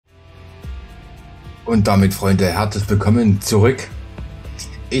Und damit, Freunde, herzlich willkommen zurück.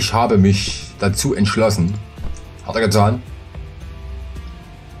 Ich habe mich dazu entschlossen, hat er getan,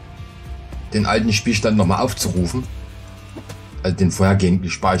 den alten Spielstand nochmal aufzurufen, also den vorhergehend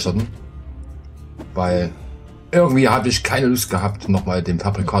gespeicherten, weil irgendwie habe ich keine Lust gehabt, nochmal den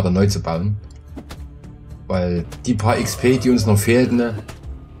Fabrikator neu zu bauen, weil die paar XP, die uns noch fehlten,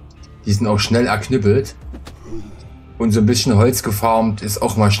 die sind auch schnell erknüppelt und so ein bisschen Holz gefarmt ist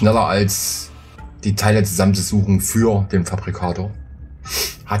auch mal schneller als die Teile zusammenzusuchen für den Fabrikator.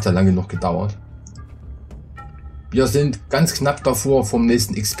 Hat ja lange noch gedauert. Wir sind ganz knapp davor vom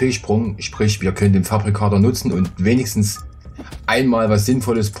nächsten XP-Sprung, sprich wir können den Fabrikator nutzen und wenigstens einmal was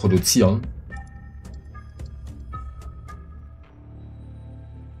Sinnvolles produzieren.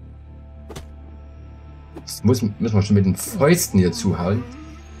 Das müssen wir schon mit den Fäusten hier zuhauen.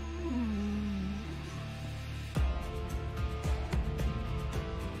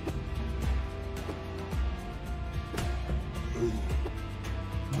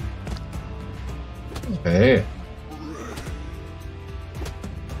 Okay.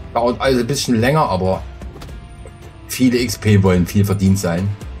 Dauert also ein bisschen länger, aber viele XP wollen viel verdient sein.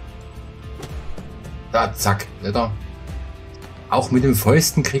 Da, zack, Letter. Auch mit den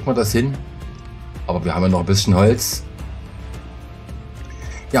Fäusten kriegt man das hin. Aber wir haben ja noch ein bisschen Holz.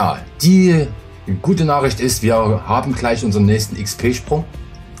 Ja, die gute Nachricht ist, wir haben gleich unseren nächsten XP-Sprung.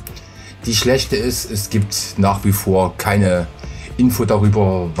 Die schlechte ist, es gibt nach wie vor keine Info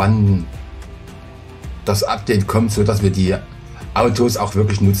darüber, wann das Update kommt, so dass wir die Autos auch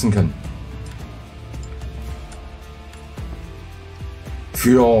wirklich nutzen können.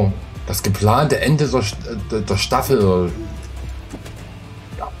 Für das geplante Ende der Staffel,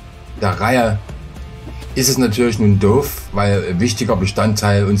 der Reihe, ist es natürlich nun doof, weil ein wichtiger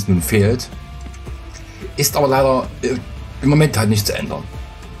Bestandteil uns nun fehlt. Ist aber leider im Moment halt nicht zu ändern.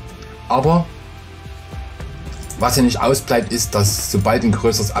 Aber was ja nicht ausbleibt, ist, dass sobald ein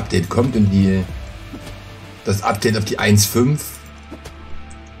größeres Update kommt und das Update auf die 1.5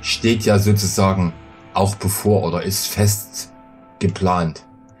 steht ja sozusagen auch bevor oder ist fest geplant.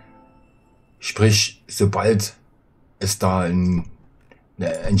 Sprich, sobald es da eine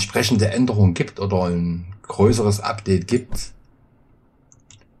entsprechende Änderung gibt oder ein größeres Update gibt,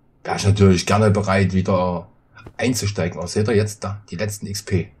 wäre ich natürlich gerne bereit, wieder einzusteigen. Aber seht ihr jetzt da die letzten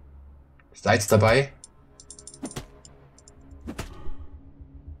XP? Seid dabei?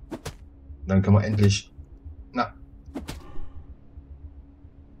 Dann können wir endlich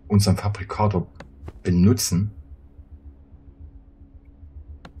unseren Fabrikator benutzen.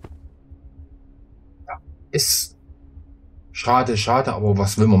 Ja, ist schade, aber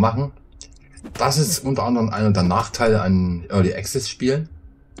was will man machen? Das ist unter anderem einer der Nachteile an Early Access Spielen.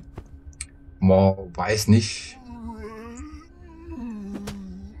 Man weiß nicht,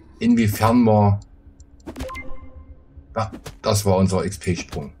 inwiefern man... Ja, das war unser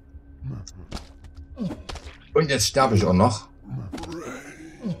XP-Sprung. Und jetzt sterbe ich auch noch.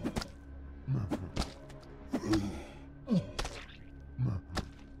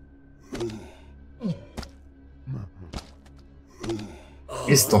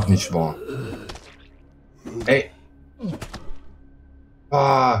 Ist doch nicht wahr. Ey.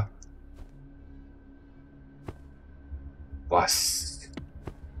 Ah. Was?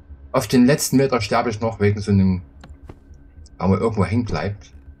 Auf den letzten Meter sterbe ich noch wegen so einem, weil man irgendwo hängen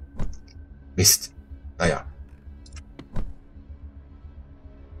bleibt. Mist. Naja.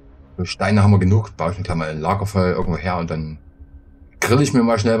 So Steine haben wir genug. Baue ich mir gleich mal ein Lagerfeuer irgendwo her und dann grill ich mir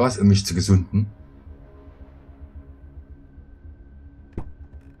mal schnell was, um mich zu gesunden.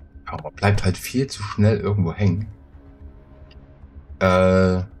 Aber bleibt halt viel zu schnell irgendwo hängen.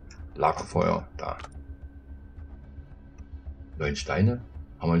 Lagerfeuer, da. 9 Steine.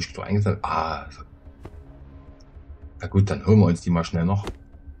 Haben wir nicht so eingesammelt. Ah. Na gut, dann holen wir uns die mal schnell noch.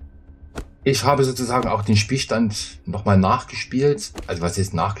 Ich habe sozusagen auch den Spielstand nochmal nachgespielt. Also was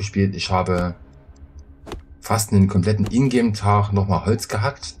ist nachgespielt? Ich habe fast einen kompletten Ingame-Tag nochmal Holz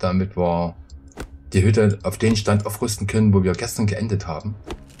gehackt, damit wir die Hütte auf den Stand aufrüsten können, wo wir gestern geendet haben.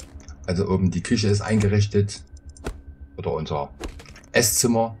 Also oben die Küche ist eingerichtet oder unser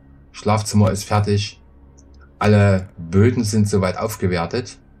Esszimmer, Schlafzimmer ist fertig. Alle Böden sind soweit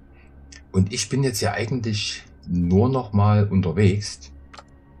aufgewertet. Und ich bin jetzt ja eigentlich nur noch mal unterwegs.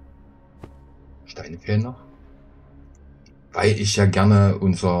 Steine fehlen noch. Weil ich ja gerne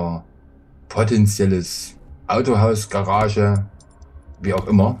unser potenzielles Autohaus, Garage, wie auch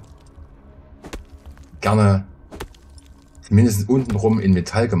immer, gerne mindestens untenrum in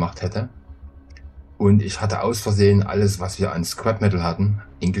Metall gemacht hätte. Und ich hatte aus Versehen alles, was wir an Scrap Metal hatten,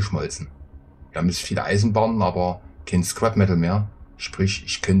 geschmolzen. Wir haben jetzt viele Eisenbahnen, aber kein Scrap Metal mehr. Sprich,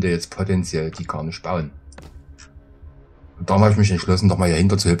 ich könnte jetzt potenziell die gar nicht bauen. Und darum habe ich mich entschlossen, doch mal hier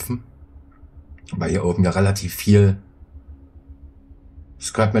hinter zu hüpfen. Weil hier oben ja relativ viel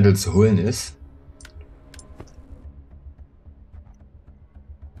Scrap Metal zu holen ist.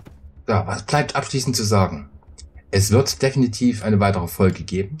 Ja, was bleibt abschließend zu sagen? Es wird definitiv eine weitere Folge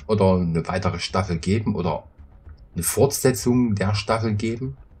geben oder eine weitere Staffel geben oder eine Fortsetzung der Staffel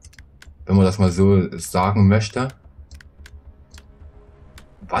geben, wenn man das mal so sagen möchte.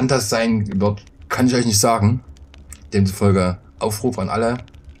 Wann das sein wird, kann ich euch nicht sagen. Demzufolge Aufruf an alle.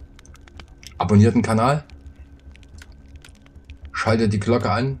 Abonniert den Kanal. Schaltet die Glocke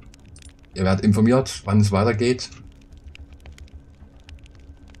an. Ihr werdet informiert, wann es weitergeht.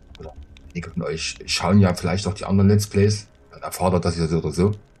 Oder einige von euch schauen ja vielleicht auch die anderen Let's Plays. Dann erfahrt ihr das ja so oder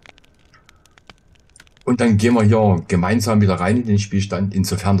so. Und dann gehen wir hier gemeinsam wieder rein in den Spielstand,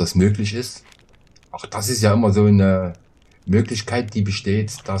 insofern das möglich ist. Auch das ist ja immer so eine Möglichkeit, die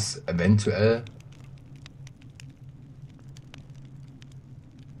besteht, dass eventuell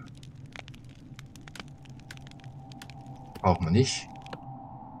brauchen wir nicht.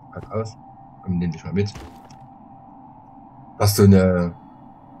 Halt aus. Komm, nehm dich mal mit. Dass so eine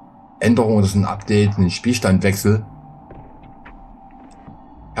Änderung oder so ein Update, einen Spielstandwechsel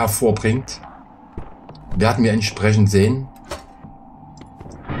hervorbringt, werden wir entsprechend sehen.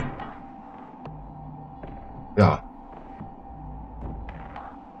 Ja.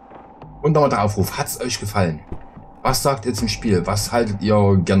 Und nochmal der Aufruf, hat es euch gefallen? Was sagt ihr zum Spiel? Was haltet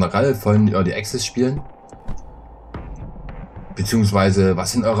ihr generell von Early Access Spielen? Beziehungsweise,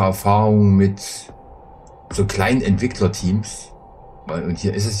 was sind eure Erfahrungen mit so kleinen Entwicklerteams? Und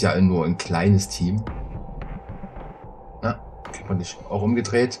hier ist es ja nur ein kleines Team. Na, kriegt man nicht auch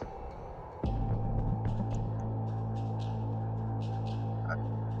umgedreht?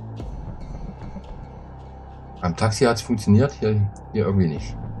 Beim Taxi hat es funktioniert, hier irgendwie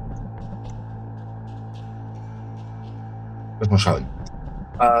nicht. Müssen wir schauen.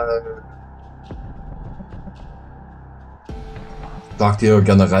 Sagt ihr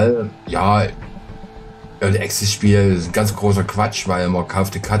generell, ja, Early Access Spiel ist ein ganz großer Quatsch, weil man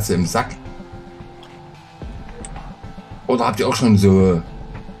kauft die Katze im Sack? Oder habt ihr auch schon so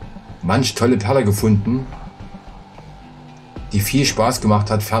manch tolle Perle gefunden, die viel Spaß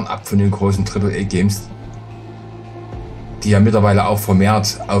gemacht hat, fernab von den großen AAA Games, die ja mittlerweile auch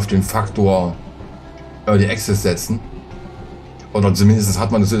vermehrt auf den Faktor Early Access setzen? Oder zumindest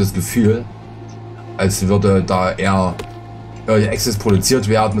hat man so das Gefühl, als würde da eher Early Access produziert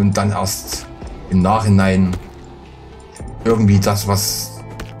werden und dann erst im Nachhinein irgendwie das, was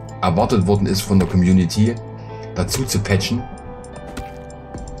erwartet worden ist von der Community, dazu zu patchen.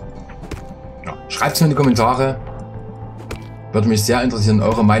 Ja, schreibt es mir in die Kommentare. Würde mich sehr interessieren,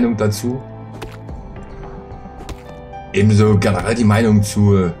 eure Meinung dazu. Ebenso generell die Meinung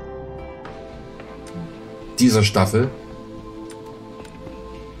zu dieser Staffel.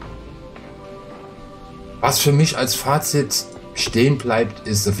 Was für mich als Fazit stehen bleibt,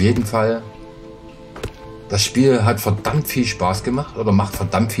 ist auf jeden Fall, das Spiel hat verdammt viel Spaß gemacht oder macht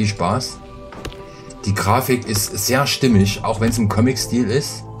verdammt viel Spaß. Die Grafik ist sehr stimmig, auch wenn es im Comic-Stil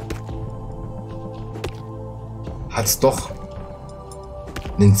ist. Hat es doch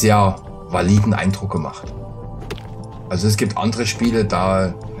einen sehr validen Eindruck gemacht. Also es gibt andere Spiele,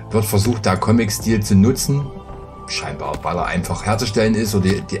 da wird versucht, der Comic-Stil zu nutzen. Scheinbar, weil er einfach herzustellen ist oder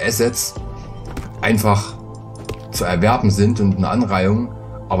die Assets einfach zu erwerben sind und eine Anreihung.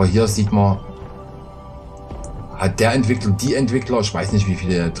 Aber hier sieht man, hat der Entwickler, die Entwickler, ich weiß nicht, wie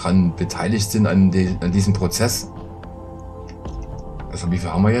viele daran beteiligt sind an diesem Prozess. Also wie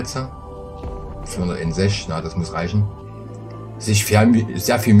viel haben wir jetzt? 461, na das muss reichen. Sich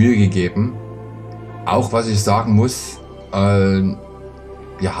sehr viel Mühe gegeben. Auch was ich sagen muss,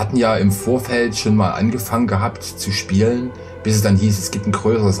 wir hatten ja im Vorfeld schon mal angefangen gehabt zu spielen, bis es dann hieß, es gibt ein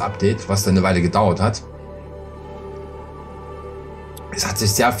größeres Update, was dann eine Weile gedauert hat. Es hat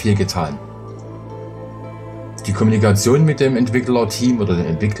sich sehr viel getan. Die Kommunikation mit dem Entwicklerteam oder dem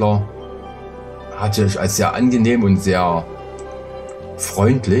Entwickler hatte ich als sehr angenehm und sehr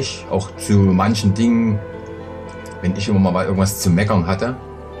freundlich, auch zu manchen Dingen, wenn ich immer mal irgendwas zu meckern hatte,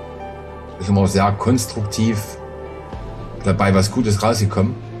 ist immer sehr konstruktiv dabei was Gutes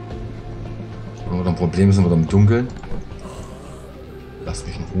rausgekommen. Wenn wir ein Problem ist, sind wir im Dunkeln. Lass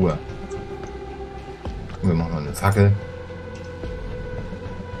mich in Ruhe. Und wir machen mal eine Fackel.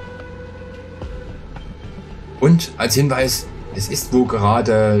 Und als Hinweis, es ist wohl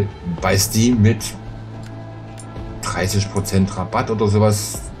gerade bei Steam mit 30% Rabatt oder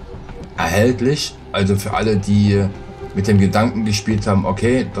sowas erhältlich. Also für alle, die mit dem Gedanken gespielt haben,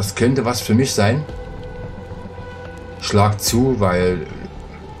 okay, das könnte was für mich sein. Schlag zu, weil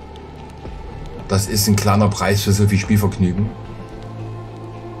das ist ein kleiner Preis für so viel Spielvergnügen.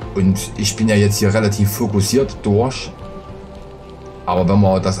 Und ich bin ja jetzt hier relativ fokussiert durch. Aber wenn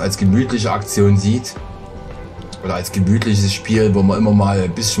man das als gemütliche Aktion sieht, oder als gemütliches Spiel, wo man immer mal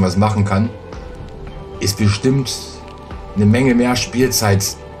ein bisschen was machen kann, ist bestimmt eine Menge mehr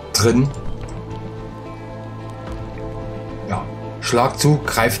Spielzeit drin. Ja, schlag zu,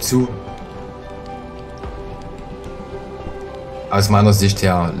 greif zu. Aus meiner Sicht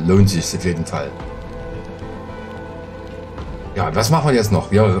her lohnt sich auf jeden Fall. Ja, was machen wir jetzt noch?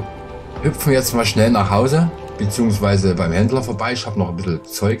 Wir hüpfen jetzt mal schnell nach Hause, beziehungsweise beim Händler vorbei. Ich habe noch ein bisschen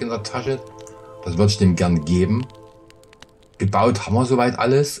Zeug in der Tasche. Das würde ich dem gern geben. Gebaut haben wir soweit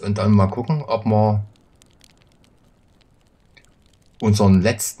alles. Und dann mal gucken, ob wir unseren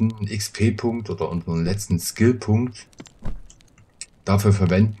letzten XP-Punkt oder unseren letzten Skill-Punkt dafür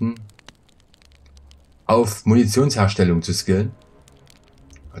verwenden, auf Munitionsherstellung zu skillen.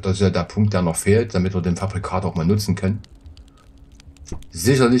 Das ist ja der Punkt, der noch fehlt, damit wir den Fabrikat auch mal nutzen können.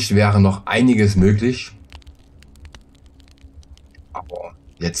 Sicherlich wäre noch einiges möglich. Aber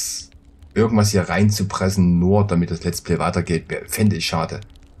jetzt irgendwas hier reinzupressen, nur damit das Let's Play weitergeht, fände ich schade.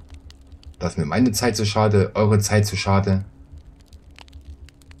 Das ist mir meine Zeit zu schade, eure Zeit zu schade.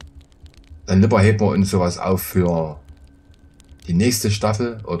 Dann lieber heben wir uns sowas auf für die nächste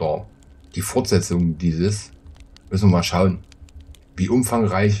Staffel oder die Fortsetzung dieses. Müssen wir mal schauen, wie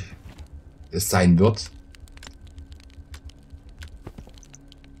umfangreich es sein wird.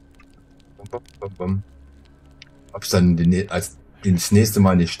 Ob es dann das nächste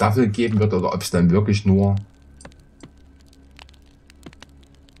Mal eine Staffel geben wird oder ob es dann wirklich nur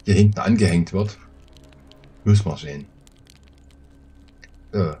hier hinten angehängt wird, müssen wir sehen.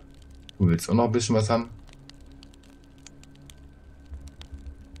 So, du willst auch noch ein bisschen was haben?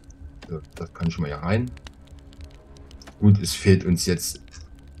 So, das kann ich schon mal hier rein. Gut, es fehlt uns jetzt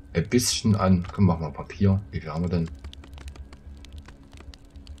ein bisschen an. Komm, machen wir Papier. Wie viel haben wir denn?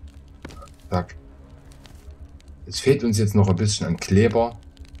 Zack. Es fehlt uns jetzt noch ein bisschen an Kleber,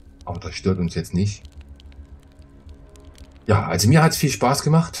 aber das stört uns jetzt nicht. Ja, also mir hat es viel Spaß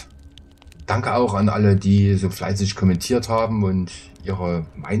gemacht. Danke auch an alle, die so fleißig kommentiert haben und ihre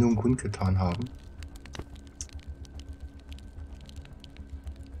Meinung kundgetan haben.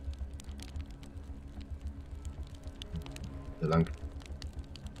 Hier lang.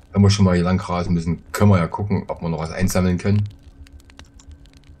 Wenn wir schon mal hier lang rasen müssen, können wir ja gucken, ob wir noch was einsammeln können.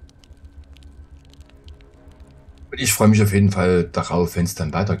 Und ich freue mich auf jeden Fall darauf, wenn es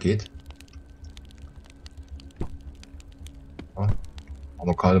dann weitergeht. Ja,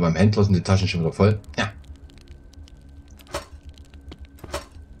 aber gerade beim Händler sind die Taschen schon wieder voll. Ja.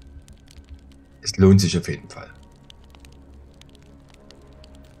 Es lohnt sich auf jeden Fall.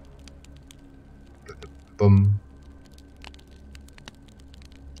 Bumm.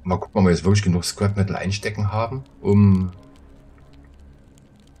 Mal gucken, ob wir jetzt wirklich genug Scrap Metal einstecken haben, um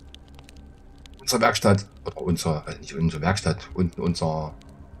unsere Werkstatt, oder nicht unsere Werkstatt, unten unsere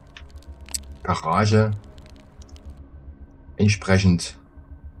Garage entsprechend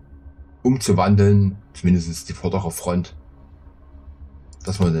umzuwandeln, zumindest die vordere Front,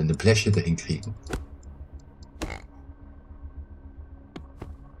 dass wir eine Blechhütte hinkriegen.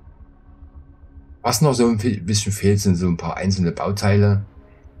 Was noch so ein bisschen fehlt, sind so ein paar einzelne Bauteile.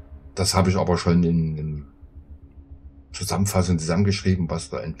 Das habe ich aber schon in Zusammenfassung zusammengeschrieben, was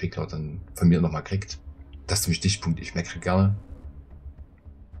der Entwickler dann von mir nochmal kriegt. Das ist zum Stichpunkt, ich meckere gerne.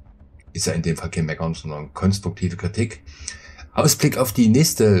 Ist ja in dem Fall kein Meckern, sondern konstruktive Kritik. Ausblick auf das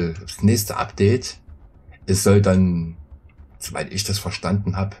nächste Update. Es soll dann, soweit ich das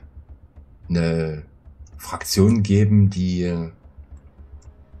verstanden habe, eine Fraktion geben, die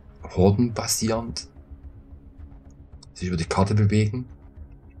hordenbasierend sich über die Karte bewegen.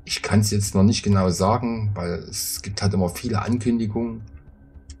 Ich kann es jetzt noch nicht genau sagen, weil es gibt halt immer viele Ankündigungen.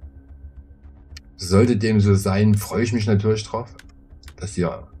 Sollte dem so sein, freue ich mich natürlich drauf, dass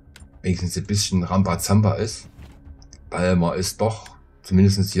hier wenigstens ein bisschen Rambazamba ist, weil man ist doch,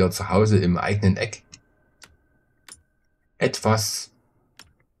 zumindest hier zu Hause im eigenen Eck, etwas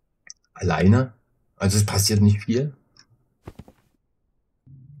alleine. Also es passiert nicht viel.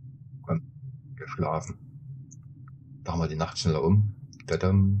 Komm, geschlafen. Machen wir die Nacht schneller um.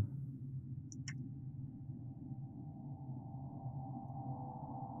 Tadam.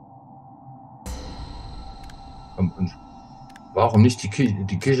 Und warum nicht die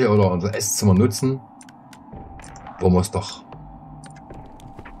Küche oder unser Esszimmer nutzen, wo wir es doch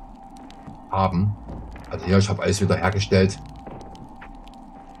haben. Also hier, ich habe alles wieder hergestellt.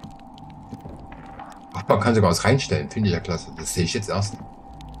 Ach, man kann sogar was reinstellen, finde ich ja klasse. Das sehe ich jetzt erst.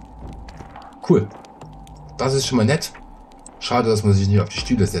 Cool. Das ist schon mal nett. Schade, dass man sich nicht auf die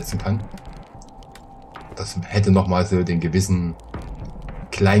Stühle setzen kann. Das hätte noch mal so den gewissen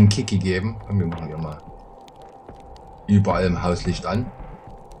kleinen Kick gegeben. Und wir machen hier mal überall im Haus Licht an.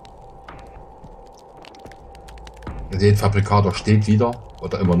 Ihr seht, Fabrikator steht wieder.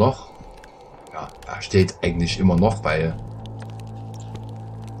 Oder immer noch. Ja, er steht eigentlich immer noch, weil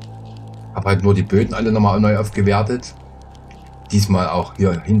ich habe halt nur die Böden alle nochmal neu aufgewertet. Diesmal auch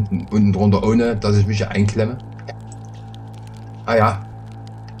hier hinten, unten drunter, ohne dass ich mich hier einklemme. Ah ja.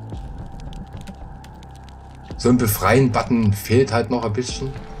 So ein Befreien-Button fehlt halt noch ein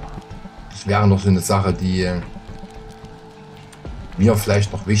bisschen. Das wäre noch so eine Sache, die mir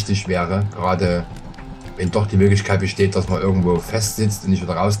vielleicht noch wichtig wäre. Gerade wenn doch die Möglichkeit besteht, dass man irgendwo fest sitzt und nicht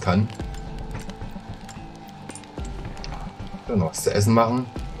wieder raus kann. So, noch was zu essen machen.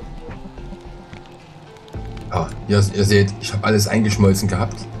 Ja, ihr seht, ich habe alles eingeschmolzen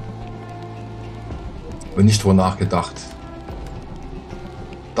gehabt. Und nicht drüber nachgedacht.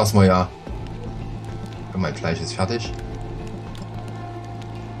 Dass wir ja... Mein Fleisch ist fertig.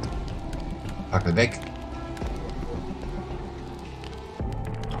 Fackel weg.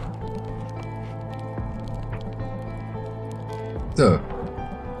 So.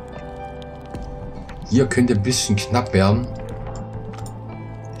 Hier könnte ein bisschen knapp werden.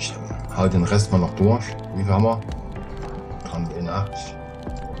 Ich hau den Rest mal noch durch. Wie viel haben wir? 381.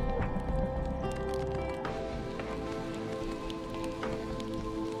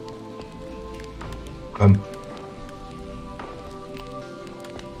 Komm.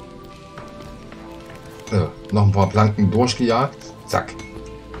 So, noch ein paar Planken durchgejagt. Zack.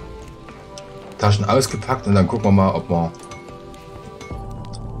 Taschen ausgepackt und dann gucken wir mal, ob wir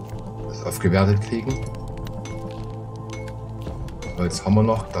das aufgewertet kriegen. Holz haben wir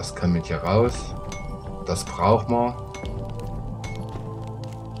noch, das kann mit hier raus. Das brauchen wir.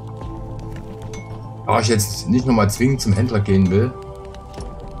 Da ich jetzt nicht nochmal zwingend zum Händler gehen will,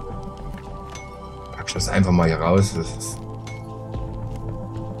 packe ich das einfach mal hier raus. Das ist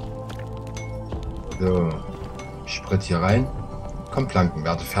so, Sprit hier rein. Komm,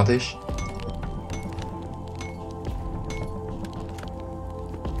 Plankenwerte fertig.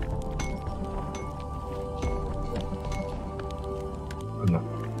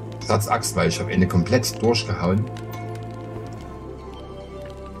 Satzaxt, weil ich habe eine komplett durchgehauen.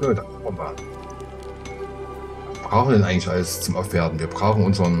 So, da gucken wir mal. Was brauchen wir denn eigentlich alles zum Aufwerten? Wir brauchen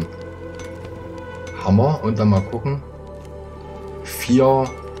unseren Hammer und dann mal gucken.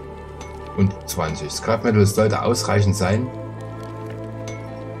 24. Scrap Metal sollte ausreichend sein.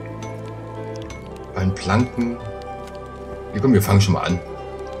 Beim Planken. Ja, komm, wir fangen schon mal an.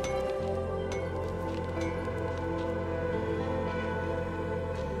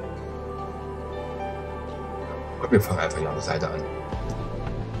 Wir fangen einfach hier an der Seite an.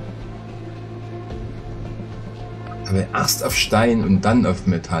 Aber erst auf Stein und dann auf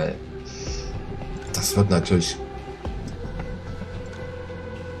Metall. Das wird natürlich...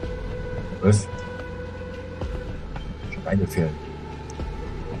 Was? Steine fehlen.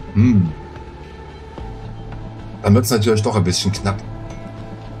 Dann wird es natürlich doch ein bisschen knapp.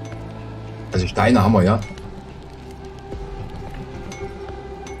 Also Steine haben wir ja.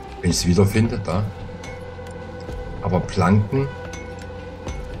 Wenn ich es wiederfinde, da. Aber Planken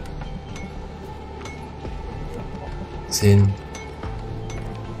 10.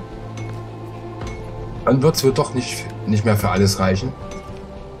 Dann wird es wohl doch nicht mehr für alles reichen.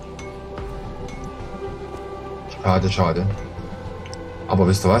 Schade, schade. Aber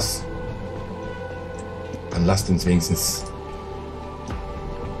wisst ihr was? Dann lasst uns wenigstens...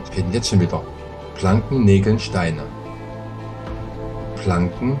 Was fehlt denn jetzt schon wieder? Planken, Nägeln, Steine.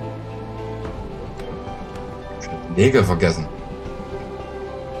 Planken. Nägel vergessen.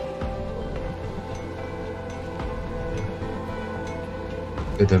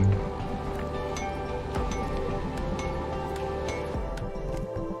 Bitte.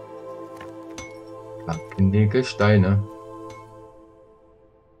 Nägel, Steine.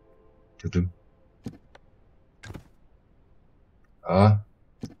 Bitte. Ja.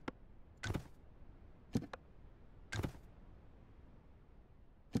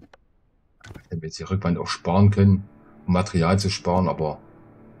 Wenn wir jetzt die Rückwand auch sparen können, um Material zu sparen, aber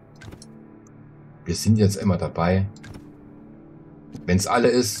wir sind jetzt immer dabei. Wenn es alle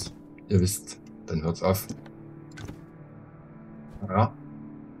ist, ihr wisst, dann hört es auf. Ja,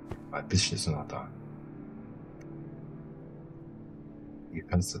 ein bisschen ist noch da. Hier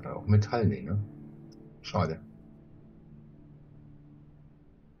kannst du da auch Metall nehmen, ne? Schade.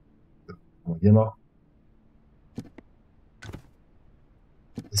 So, hier noch.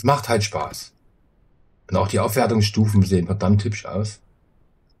 Es macht halt Spaß. Und auch die Aufwertungsstufen sehen verdammt hübsch aus.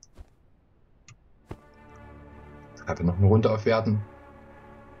 Kann ich noch eine Runde aufwerten?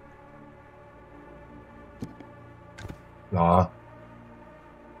 Ja.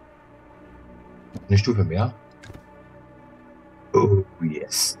 Eine Stufe mehr. Oh,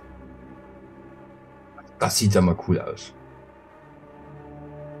 yes. Das sieht ja mal cool aus.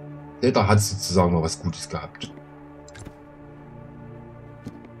 Jeder hat sozusagen mal was Gutes gehabt.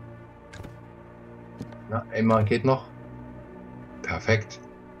 Na, einmal geht noch. Perfekt.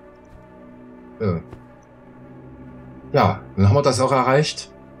 Ja, dann haben wir das auch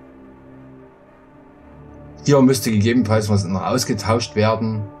erreicht. Hier müsste gegebenenfalls was noch ausgetauscht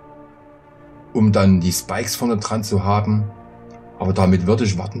werden, um dann die Spikes vorne dran zu haben. Aber damit würde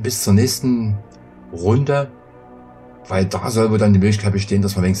ich warten bis zur nächsten Runde, weil da soll wohl dann die Möglichkeit bestehen,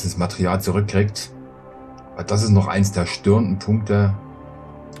 dass man wenigstens Material zurückkriegt. Weil das ist noch eins der störenden Punkte,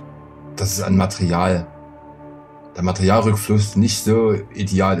 dass es an Material, der Materialrückfluss nicht so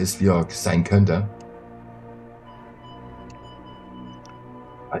ideal ist, wie er sein könnte.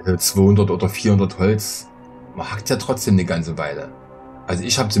 Also 200 oder 400 Holz, man hackt ja trotzdem eine ganze Weile. Also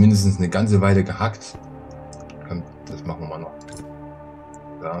ich habe zumindest eine ganze Weile gehackt. Komm, das machen wir noch.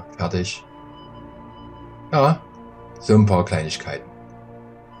 Ja, fertig. Ja, so ein paar Kleinigkeiten.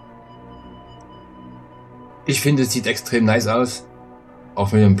 Ich finde, es sieht extrem nice aus.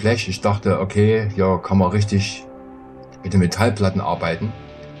 Auch mit dem Blech. Ich dachte, okay, ja, kann man richtig mit den Metallplatten arbeiten.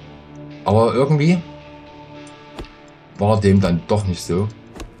 Aber irgendwie war dem dann doch nicht so.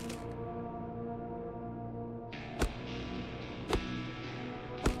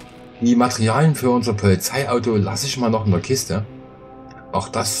 Die Materialien für unser Polizeiauto lasse ich mal noch in der Kiste. Auch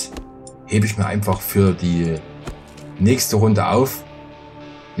das hebe ich mir einfach für die nächste Runde auf.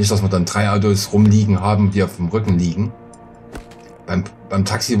 Nicht, dass wir dann 3 Autos rumliegen haben, die auf dem Rücken liegen. Beim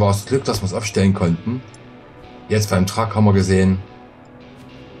Taxi war es Glück, dass wir es aufstellen konnten. Jetzt beim Truck haben wir gesehen,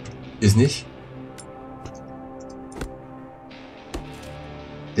 ist nicht.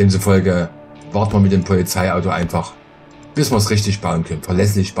 Demzufolge warten wir mit dem Polizeiauto einfach, bis wir es richtig bauen können,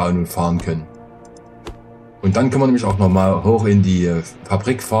 verlässlich bauen und fahren können. Und dann können wir nämlich auch nochmal hoch in die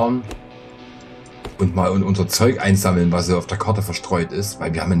Fabrik fahren und mal unser Zeug einsammeln, was so auf der Karte verstreut ist,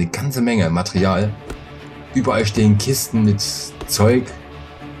 weil wir haben eine ganze Menge Material. Überall stehen Kisten mit Zeug,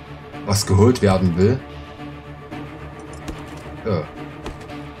 was geholt werden will. Ja.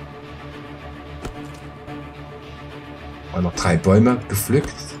 Mal noch 3 Bäume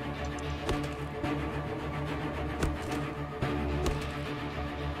gepflückt.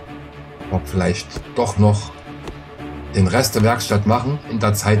 Ob vielleicht doch noch den Rest der Werkstatt machen, in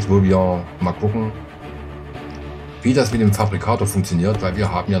der Zeit, wo wir mal gucken, wie das mit dem Fabrikator funktioniert, weil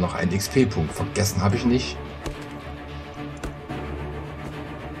wir haben ja noch einen XP-Punkt. Vergessen habe ich nicht.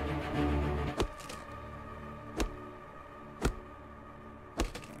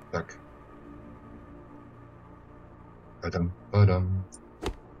 Zack. Badam, badam.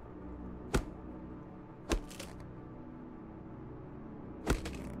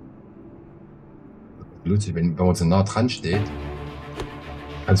 Lustig, wenn man so nah dran steht,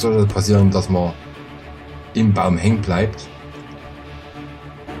 kann es so passieren, dass man im Baum hängen bleibt.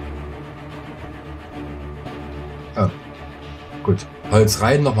 Ah, gut. Holz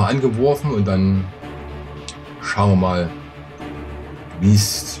rein, nochmal angeworfen und dann schauen wir mal, wie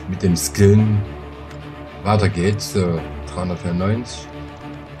es mit dem Skillen weitergeht. So, 394.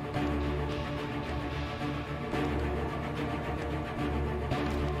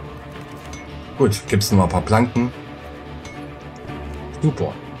 Gut, gibt es noch mal ein paar Planken.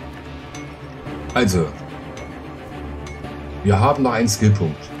 Super. Also, wir haben noch einen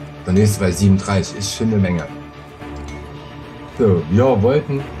Skillpunkt. Der nächste bei 37 ist schon eine Menge. So, wir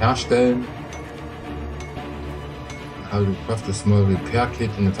wollten herstellen. How to craft a small repair kit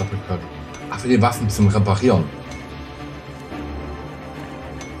in the Fabrikator. Ach, für die Waffen zum Reparieren.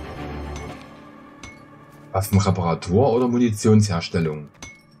 Waffenreparatur oder Munitionsherstellung?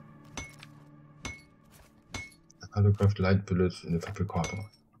 Craft Light Bullet in der Fabrikator.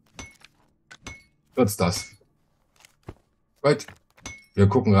 Wird's das? Gut. Wir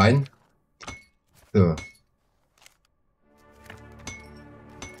gucken rein. So.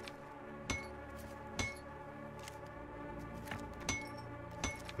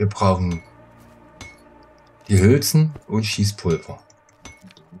 Wir brauchen die Hülsen und Schießpulver.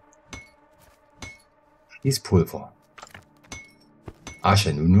 Schießpulver.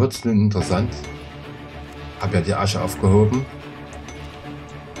 Asche. Nun wird's nun interessant. Habe ja die Asche aufgehoben.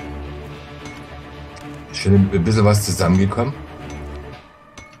 Ist schon ein bisschen was zusammengekommen.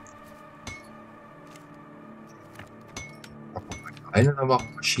 Eine dann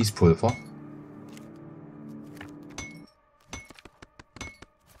machen wir Schießpulver.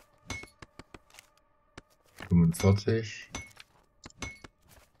 49.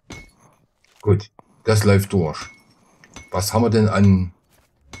 Gut, das läuft durch. Was haben wir denn an...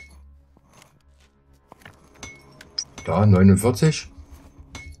 Da, 49.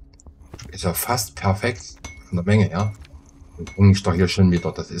 Ist ja fast perfekt von der Menge her. Dann bringe ich doch hier schon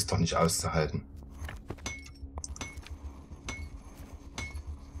wieder. Das ist doch nicht auszuhalten.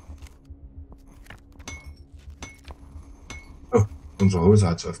 Oh, unsere Hose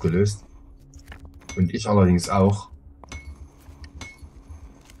hat es aufgelöst. Und ich allerdings auch.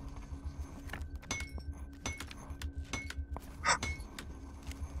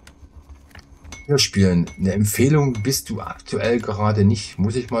 Wir spielen. Eine Empfehlung bist du aktuell gerade nicht,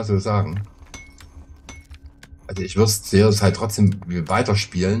 muss ich mal so sagen. Also ich sehe es halt trotzdem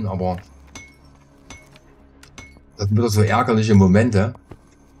weiterspielen, aber das sind wieder so ärgerliche Momente.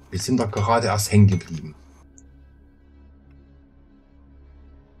 Wir sind doch gerade erst hängen geblieben.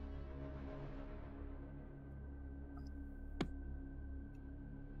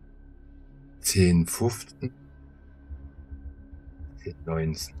 Zehn, 15. 10,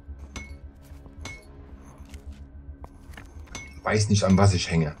 19. Ich weiß nicht, an was ich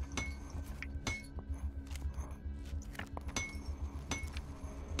hänge.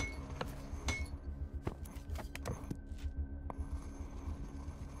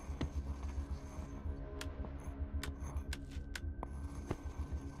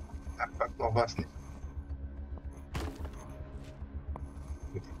 Noch was nicht.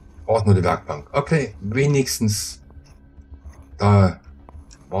 Braucht nur die Werkbank. Okay, wenigstens. Da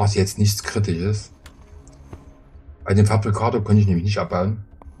war es jetzt nichts Kritisches. Bei dem Fabrikator konnte ich nämlich nicht abbauen.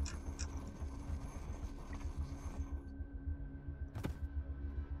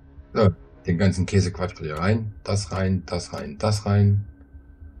 So, den ganzen Käsequatsch hier rein. Das rein, das rein, das rein.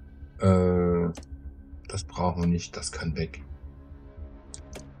 Das brauchen wir nicht, das kann weg.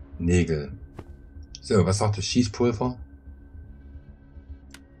 Nägel. So, was sagt das Schießpulver?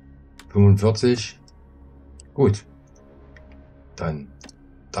 45. Gut. Dann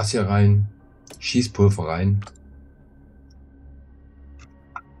das hier rein. Schießpulver rein.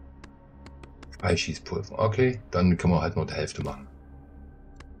 2 Schießpulver. Okay, dann können wir halt nur die Hälfte machen.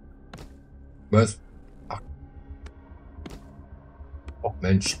 Was? Ach. Oh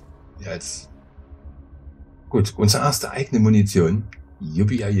Mensch. Jetzt. Gut, unsere erste eigene Munition.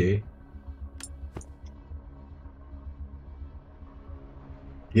 Juppie.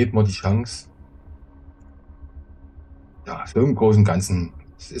 Gebt mir die Chance. Ja, so im Großen und Ganzen.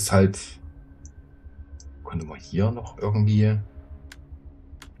 Es ist halt. Konnte man hier noch irgendwie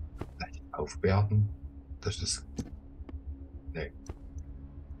vielleicht aufwerten? Das ist. Nee.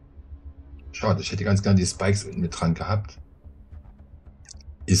 Schade, ich hätte ganz gerne die Spikes unten mit dran gehabt.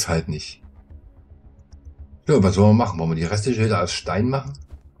 Ist halt nicht. So, was wollen wir machen? Wollen wir die restliche Hütte aus Stein machen?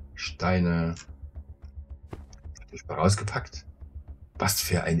 Steine. Hab ich mal rausgepackt. Was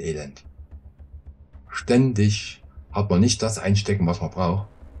für ein Elend. Ständig hat man nicht das einstecken, was man braucht.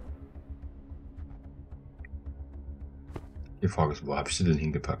 Die Frage ist, wo habe ich sie denn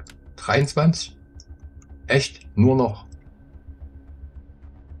hingepackt? 23? Echt? Nur noch?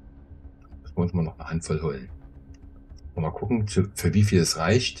 Das muss man noch eine Handvoll holen. Mal gucken, für wie viel es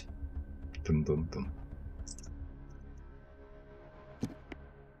reicht. Dum, dum, dum.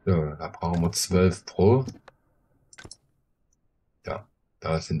 So, da brauchen wir 12 pro. Ja,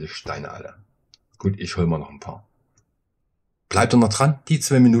 da sind die Steine alle. Gut, ich hole mal noch ein paar. Bleibt ihr noch dran? Die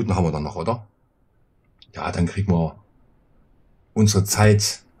 2 Minuten haben wir dann noch, oder? Ja, dann kriegen wir unsere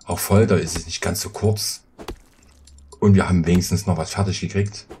Zeit auch voll. Da ist es nicht ganz so kurz. Und wir haben wenigstens noch was fertig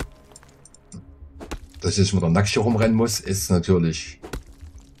gekriegt. Dass ich jetzt mit der Nackt hier rumrennen muss, ist natürlich...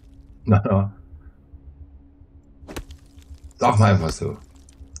 Naja. Sag mal einfach so.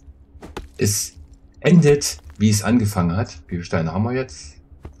 Es endet, wie es angefangen hat. Wie viele Steine haben wir jetzt?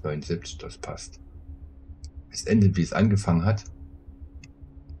 79, das passt. Es endet, wie es angefangen hat.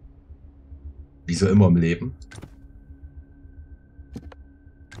 Wie so immer im Leben.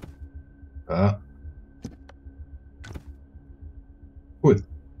 Ja. Gut.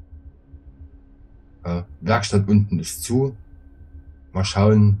 Werkstatt unten ist zu. Mal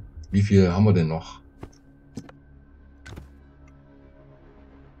schauen, wie viel haben wir denn noch?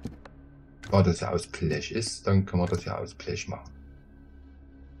 Da das ja aus Blech ist, dann können wir das ja aus Blech machen.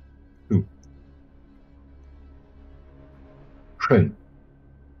 Schön.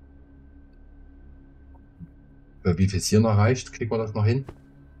 Wie viel es hier noch reicht, kriegen wir das noch hin?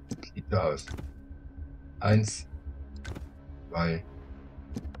 Sieht so aus. 1, 2,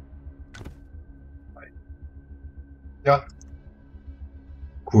 3. Ja.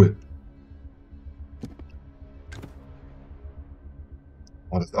 Cool.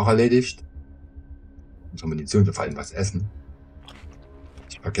 War das auch erledigt? unsere Munition, wir vor allem was essen.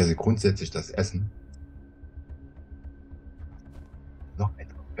 Ich vergesse grundsätzlich das Essen. Noch eine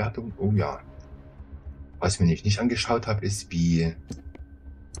Wertung? Oh ja. Was ich mir nicht angeschaut habe, ist, wie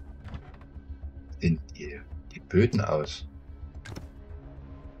sehen die Böden aus.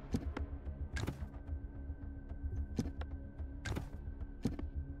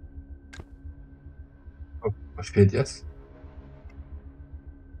 Oh, was fehlt jetzt?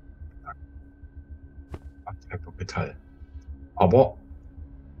 Metall. Aber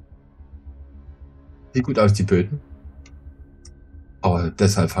sieht gut aus, die Böden. Aber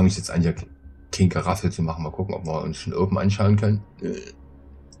deshalb fange ich jetzt an, hier kein Geraffel zu machen. Mal gucken, ob wir uns schon oben anschauen können.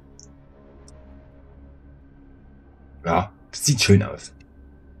 Ja, sieht schön aus.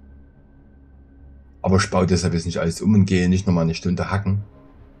 Aber ich baue deshalb jetzt nicht alles um und gehe nicht nochmal eine Stunde hacken.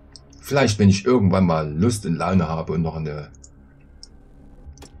 Vielleicht, wenn ich irgendwann mal Lust und Laune habe und noch eine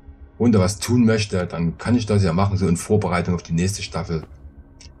Runde was tun möchte, dann kann ich das ja machen, so in Vorbereitung auf die nächste Staffel.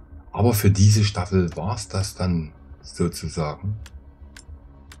 Aber für diese Staffel war es das dann sozusagen.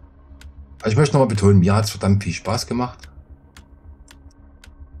 Also ich möchte nochmal betonen, mir hat es verdammt viel Spaß gemacht.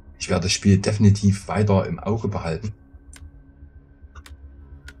 Ich werde das Spiel definitiv weiter im Auge behalten.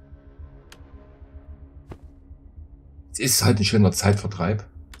 Es ist halt ein schöner Zeitvertreib.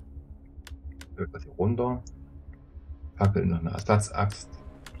 Das hier runter. Packe noch eine Ersatzaxt.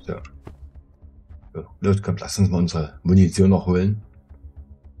 So. So, los, kommt, lass uns mal unsere Munition noch holen.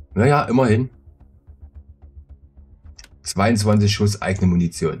 Naja, immerhin. 22 Schuss eigene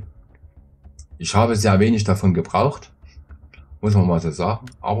Munition. Ich habe sehr wenig davon gebraucht. Muss man mal so sagen.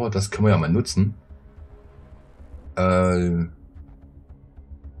 Aber das können wir ja mal nutzen.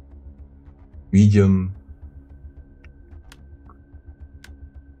 Medium.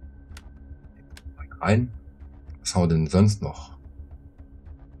 Rein. Was haben wir denn sonst noch?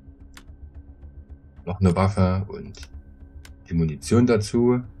 Noch eine Waffe und die Munition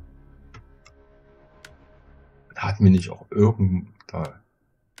dazu. Hatten wir nicht auch irgendeine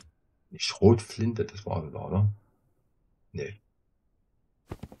Schrotflinte? Das war da, oder? Nee.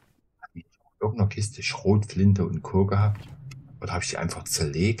 Hatten wir nicht auch irgendeine Kiste Schrotflinte und Co. gehabt? Oder habe ich die einfach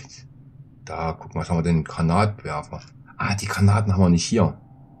zerlegt? Da, guck mal, was haben wir denn? Granatwerfer. Ah, die Granaten haben wir nicht hier.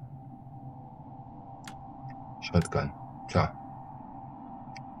 Shotgun. Tja.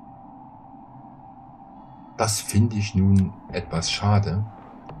 Das finde ich nun etwas schade.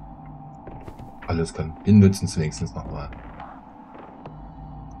 Alles kann. Wir nutzen es wenigstens nochmal.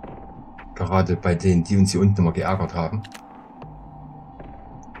 Gerade bei denen, die uns hier unten immer geärgert haben.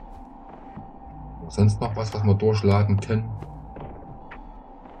 Sonst noch was wir durchladen können?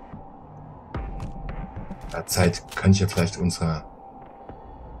 Derzeit kann ich ja vielleicht unsere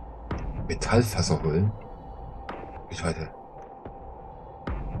Metallfässer holen. Ich heute.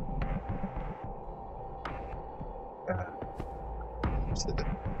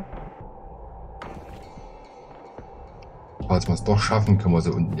 Falls wir es doch schaffen, können wir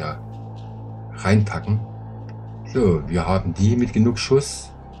sie unten ja reinpacken. So, wir haben die mit genug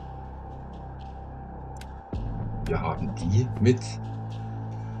Schuss. Wir haben die mit.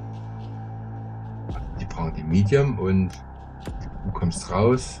 Die brauchen die Medium und du kommst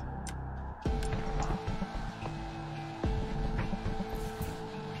raus.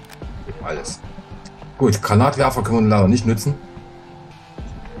 Alles. Gut, Granatwerfer können wir leider nicht nutzen.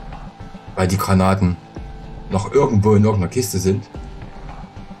 Weil die Granaten noch irgendwo in irgendeiner Kiste sind.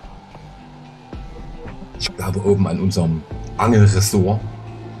 Ich glaube oben an unserem Angelressort.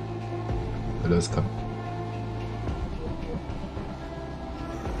 Los, komm.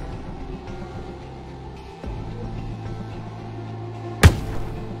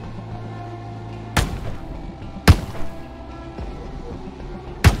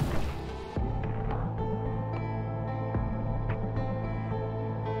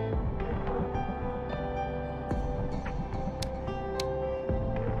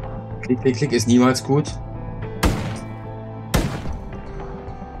 Klick, klick, klick ist niemals gut.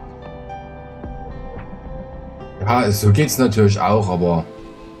 Ja, so geht's natürlich auch, aber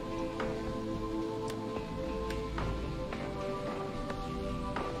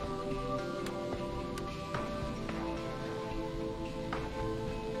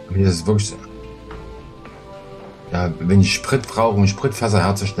das ist wirklich, ja, wenn ich Sprit brauche, um Spritfässer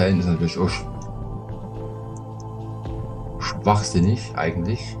herzustellen, ist natürlich auch schwachsinnig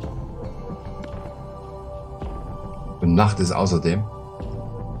eigentlich. Und Nacht ist außerdem.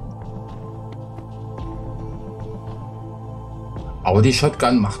 Aber die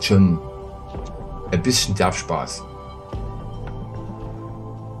Shotgun macht schon ein bisschen derb Spaß.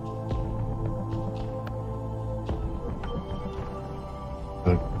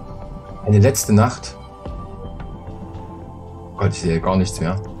 Eine letzte Nacht Gott, ich sehe gar nichts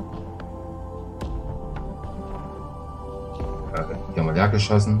mehr. Hier haben wir leer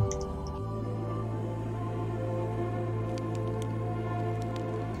geschossen.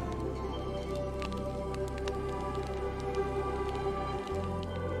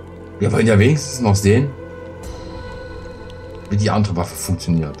 Wir wollen ja wenigstens noch sehen, wie die andere Waffe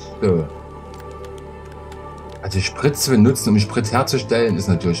funktioniert. So. Also Sprit zu benutzen, um Sprit herzustellen, ist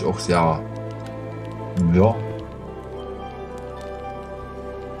natürlich auch sehr... Ja.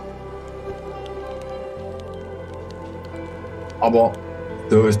 Aber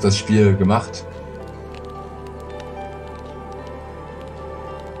so ist das Spiel gemacht.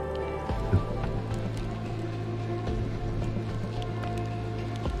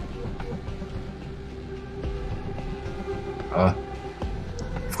 Ja.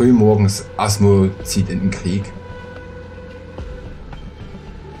 Frühmorgens Asmo zieht in den Krieg.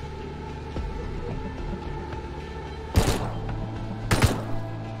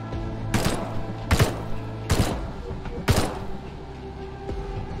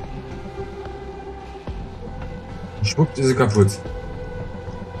 Schwuppt ist sie kaputt.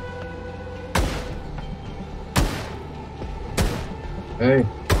 Hey.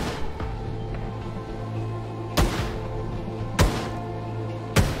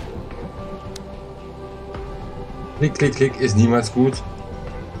 Klick, klick, klick ist niemals gut.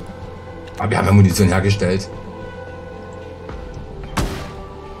 Aber wir haben ja Munition hergestellt.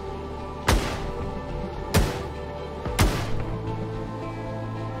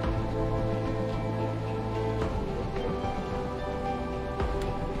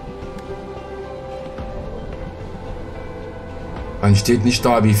 Dann steht nicht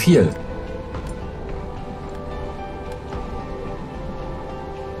da, wie viel.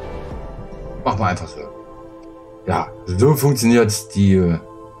 Machen wir einfach so. Ja, so funktioniert die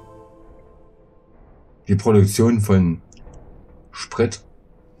Produktion von Sprit.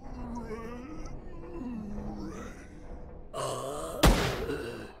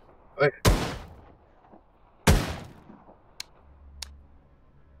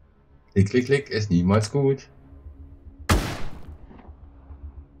 Klick, klick, klick ist niemals gut.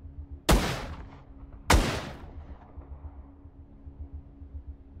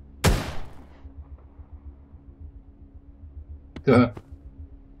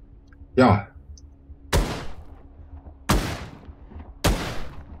 Ja.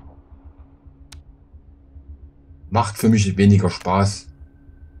 Macht für mich weniger Spaß,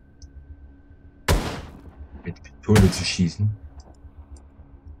 mit Pistole zu schießen.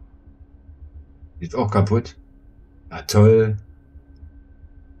 Ist auch kaputt. Na toll.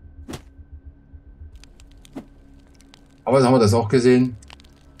 Aber dann haben wir das auch gesehen.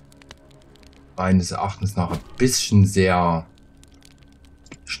 Meines Erachtens nach ein bisschen sehr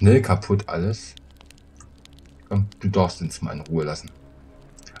schnell kaputt alles. Komm, du darfst uns mal in Ruhe lassen.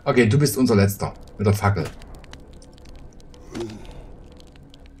 Okay, du bist unser Letzter mit der Fackel.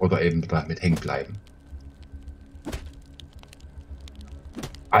 Oder eben mit hängen bleiben.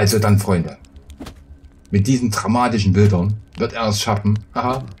 Also dann, Freunde. Mit diesen dramatischen Bildern wird er es schaffen.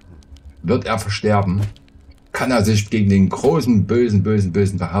 Aha. Wird er versterben. Kann er sich gegen den großen, bösen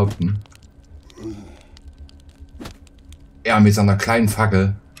behaupten. Er mit seiner kleinen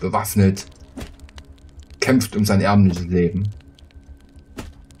Fackel, bewaffnet, kämpft um sein ärmliches Leben.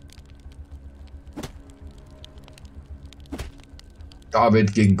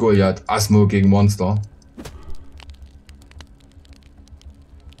 David gegen Goliath, Asmo gegen Monster.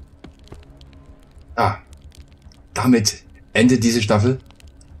 Ja, damit endet diese Staffel.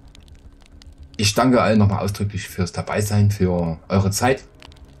 Ich danke allen nochmal ausdrücklich fürs Dabeisein, für eure Zeit.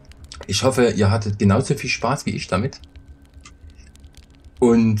 Ich hoffe, ihr hattet genauso viel Spaß wie ich damit.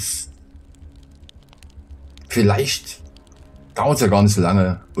 Und vielleicht dauert es ja gar nicht so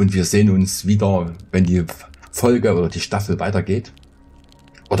lange und wir sehen uns wieder, wenn die Folge oder die Staffel weitergeht.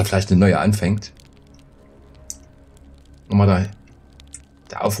 Oder vielleicht eine neue anfängt. Nochmal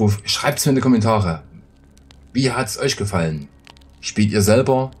der Aufruf, schreibt es mir in die Kommentare. Wie hat es euch gefallen? Spielt ihr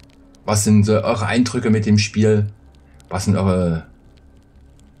selber? Was sind eure Eindrücke mit dem Spiel? Was sind eure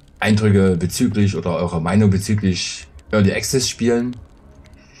Eindrücke bezüglich oder eure Meinung bezüglich Early Access Spielen?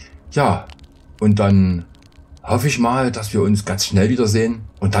 Ja, und dann hoffe ich mal, dass wir uns ganz schnell wiedersehen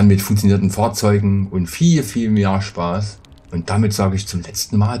und dann mit funktionierenden Fahrzeugen und viel, viel mehr Spaß. Und damit sage ich zum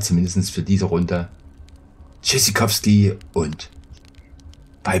letzten Mal, zumindest für diese Runde, Tschüssikowski und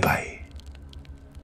bye bye.